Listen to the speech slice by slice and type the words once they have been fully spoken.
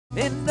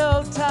In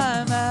no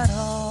time at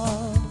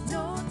all,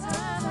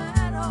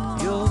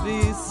 you'll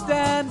be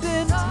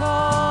standing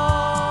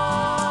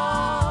tall.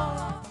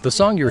 The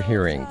song you're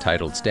hearing,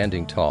 titled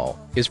Standing Tall,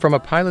 is from a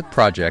pilot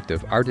project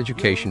of Art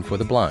Education for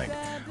the Blind,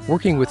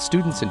 working with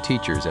students and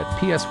teachers at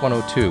PS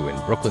 102 in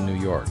Brooklyn, New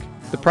York.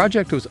 The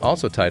project was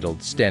also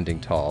titled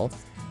Standing Tall,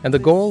 and the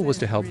goal was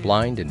to help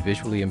blind and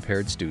visually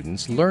impaired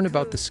students learn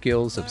about the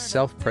skills of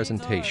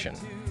self-presentation,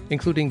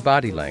 including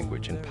body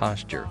language and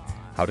posture,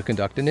 how to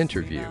conduct an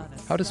interview,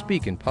 how to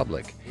speak in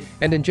public,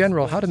 and in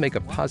general, how to make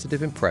a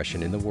positive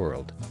impression in the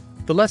world.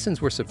 The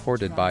lessons were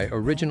supported by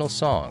original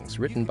songs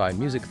written by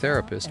music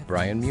therapist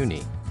Brian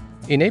Muni.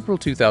 In April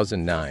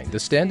 2009, the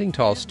Standing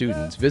Tall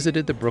students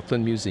visited the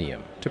Brooklyn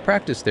Museum to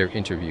practice their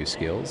interview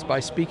skills by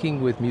speaking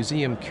with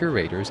museum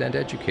curators and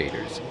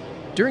educators.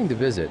 During the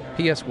visit,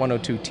 PS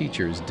 102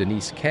 teachers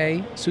Denise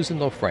Kay, Susan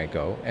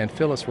Lofranco, and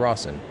Phyllis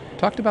Rawson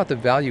talked about the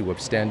value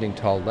of Standing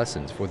Tall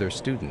lessons for their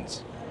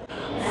students.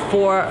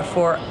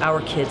 For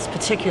our kids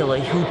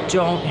particularly, who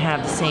don't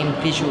have the same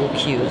visual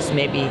cues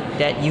maybe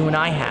that you and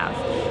I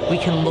have, we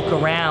can look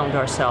around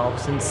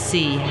ourselves and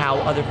see how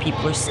other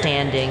people are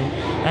standing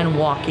and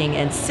walking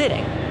and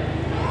sitting.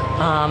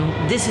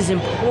 This is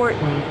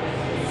important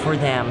for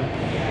them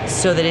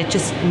so that it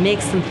just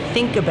makes them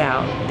think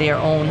about their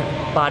own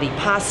body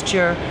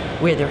posture,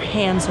 where their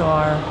hands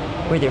are,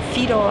 where their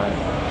feet are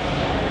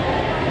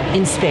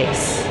in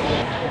space.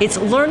 It's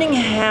learning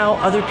how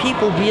other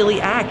people really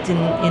act in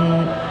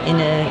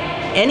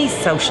any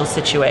social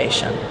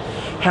situation,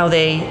 how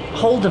they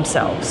hold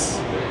themselves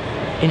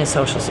in a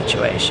social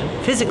situation,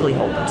 physically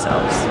hold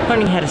themselves.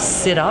 Learning how to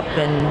sit up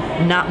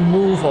and not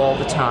move all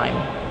the time.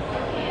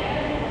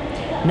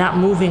 Not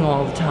moving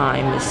all the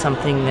time is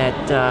something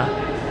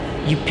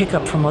that you pick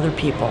up from other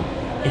people.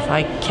 If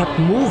I kept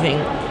moving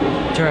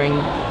during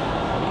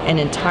an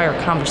entire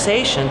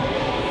conversation,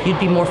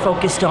 you'd be more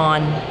focused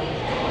on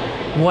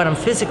what I'm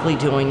physically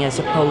doing as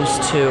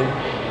opposed to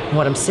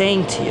what I'm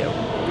saying to you.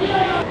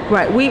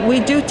 Right, we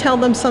do tell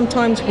them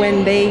sometimes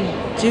when they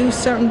do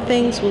certain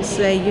things, we'll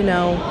say,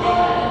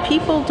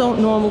 people don't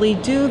normally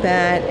do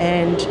that,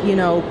 and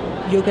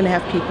you're going to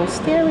have people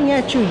staring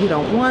at you. You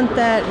don't want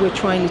that. We're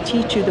trying to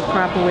teach you the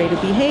proper way to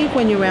behave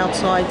when you're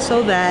outside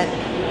so that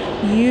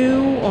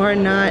you are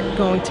not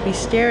going to be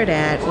stared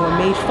at or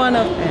made fun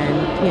of,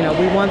 and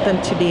we want them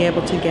to be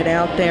able to get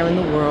out there in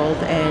the world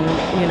and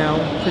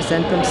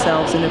present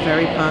themselves in a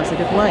very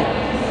positive light.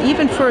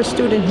 Even for a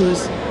student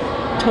who's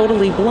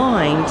totally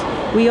blind,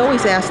 we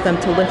always ask them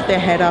to lift their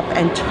head up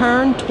and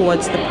turn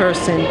towards the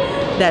person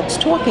that's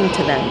talking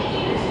to them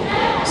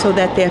so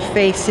that they're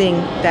facing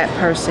that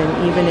person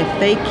even if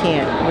they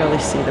can't really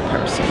see the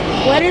person.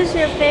 What is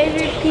your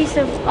favorite piece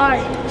of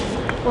art?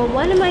 Well,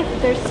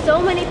 there's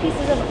so many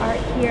pieces of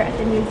art here at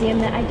the museum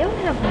that I don't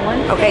have one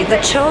favorite. Okay,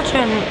 the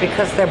children,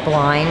 because they're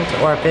blind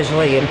or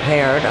visually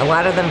impaired, a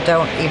lot of them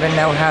don't even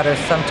know how to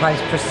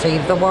sometimes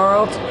perceive the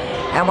world.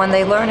 And when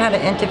they learn how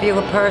to interview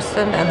a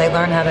person and they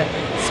learn how to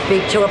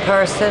speak to a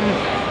person,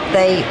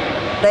 they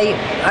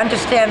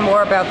understand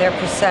more about their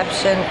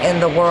perception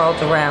in the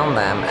world around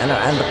them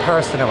and the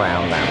person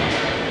around them.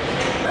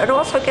 It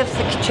also gives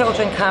the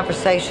children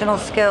conversational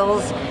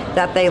skills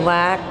that they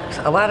lack.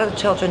 A lot of the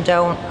children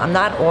don't,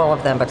 not all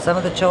of them, but some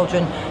of the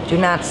children do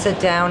not sit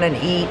down and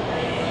eat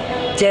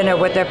dinner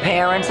with their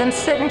parents and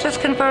sit and just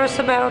converse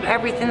about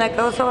everything that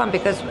goes on,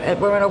 because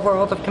we're in a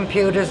world of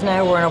computers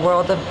now, we're in a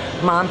world of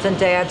moms and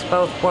dads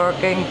both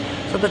working.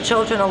 So the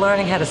children are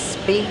learning how to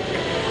speak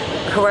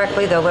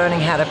correctly, they're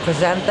learning how to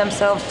present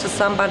themselves to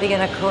somebody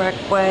in a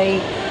correct way,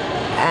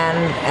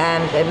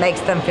 and it makes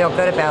them feel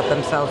good about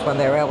themselves when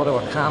they're able to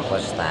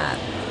accomplish that.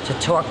 To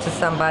talk to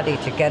somebody,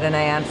 to get an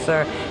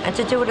answer, and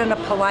to do it in a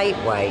polite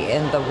way,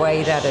 in the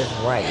way that is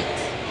right.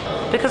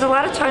 Because a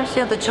lot of times,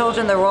 the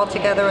children, they're all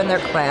together in their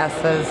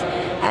classes,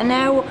 and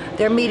now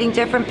they're meeting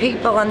different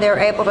people and they're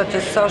able to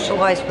just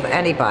socialize with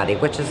anybody,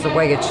 which is the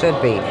way it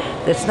should be.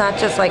 It's not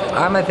just like,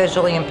 I'm a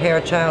visually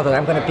impaired child and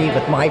I'm going to be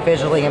with my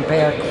visually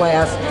impaired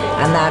class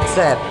and that's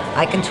it.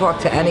 I can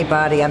talk to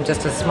anybody, I'm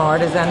just as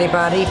smart as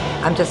anybody,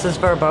 I'm just as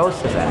verbose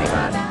as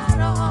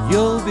anybody.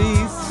 You'll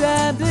be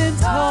standing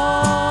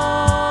tall.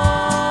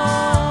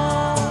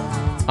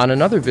 On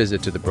another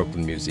visit to the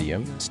Brooklyn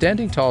Museum,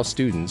 Standing Tall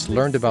students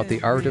learned about the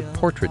art of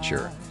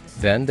portraiture.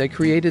 Then they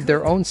created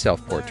their own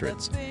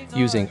self-portraits,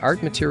 using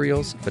art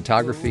materials,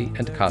 photography,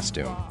 and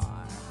costume.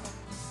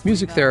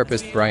 Music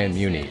therapist Brian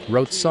Muni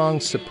wrote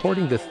songs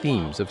supporting the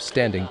themes of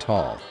Standing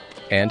Tall,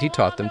 and he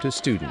taught them to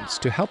students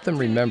to help them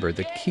remember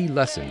the key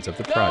lessons of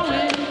the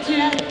project.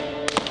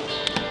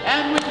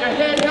 And with your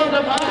head held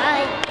up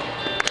high,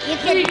 you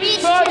can reach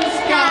for the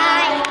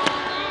sky.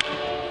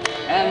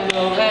 And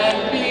low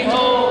and